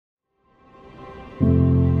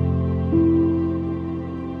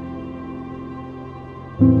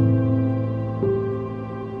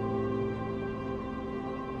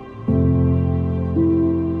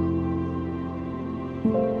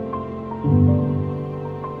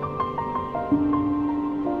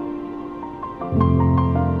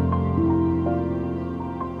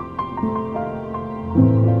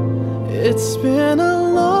It's been a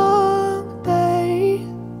long day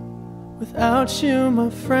without you, my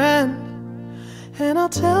friend, and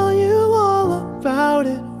I'll tell you all about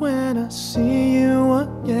it when I see you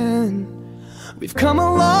again. We've come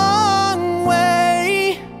a long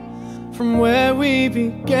way from where we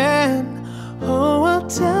began. Oh, I'll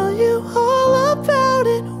tell you all about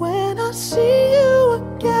it when I see you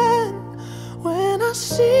again. When I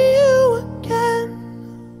see you again.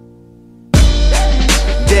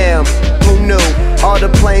 Damn, who knew? All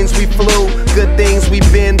the planes we flew, good things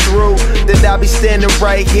we've been through, that I'll be standing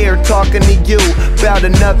right here talking to you about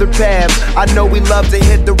another path. I know we love to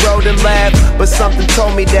hit the road and laugh, but something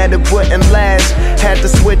told me that it wouldn't last. Had to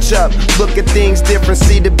switch up, look at things different,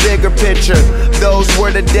 see the bigger picture. Those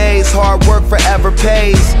were the days, hard work forever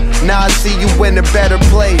pays. Now I see you in a better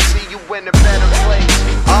place.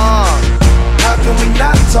 How can we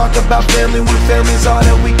not talk about family when family's all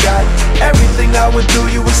that we got? Everything I would do,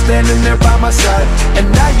 you were standing there by my side, and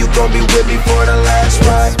now you gon' be with me for the last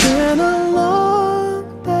ride. It's been a long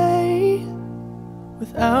day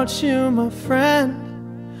without you, my friend,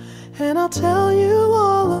 and I'll tell you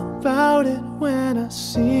all about it when I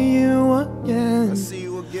see you again.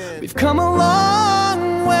 We've come a long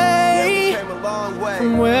way,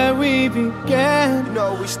 from where we began. You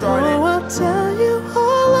know we started. Oh, I'll tell you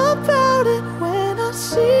all about it when I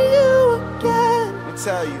see you again. Let me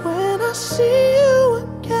tell you. When I see you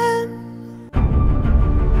again.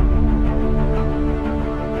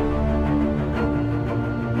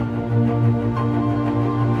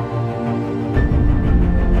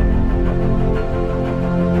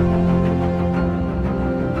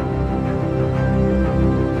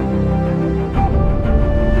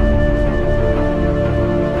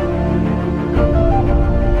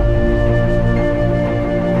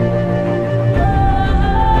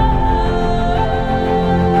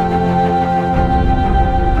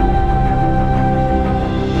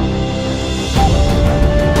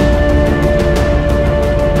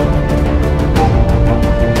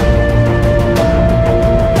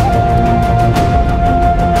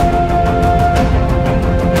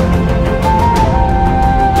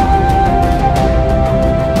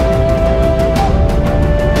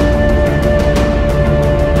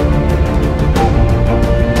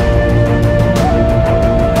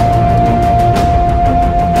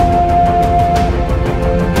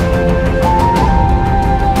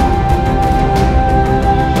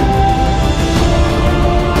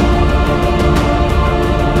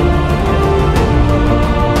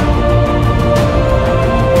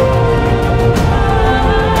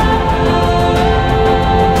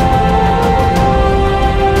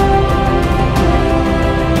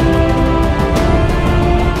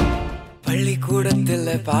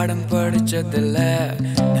 பாடம் படிச்சதில்ல,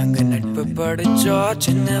 நாங்க நட்பு படிச்சோம்.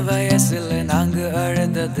 சின்ன வயசுல நாங்க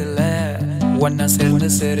அழுததில்ல, ஒன்னா சேர்ந்து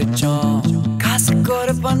சிரிச்சோம். காசுக்கு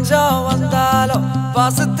ஒரு பஞ்சம் வந்தாலும்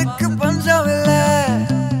பாசத்துக்கு பஞ்சம் இல்ல.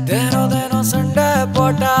 தினம் தினம் சண்டை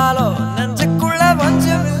போட்டாலும் நெஞ்சுக்குள்ள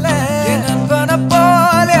பஞ்சம் இல்ல. என் நண்பனை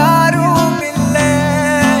போல யாரும் இல்ல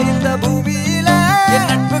இந்த பூமியில. என்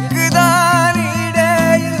நட்புக்கு தான் ஈடே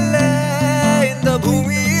இல்ல இந்த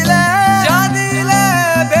பூமியில. ஜாதியில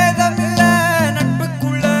பேதம் இல்ல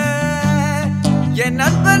நட்புக்குள்ள. என்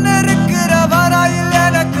நண்பன் இருக்கிற வரையில்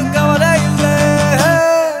எனக்கு கவலை இல்ல.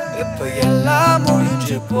 இப்ப எல்லாம்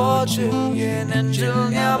முடிஞ்சு போச்சு, என் நெஞ்சில்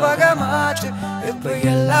ஞாபகமாச்சு. இப்ப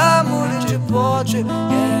எல்லாம் முடிஞ்சு போச்சு,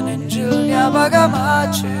 என் நெஞ்சில்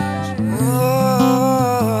ஞாபகமாச்சு.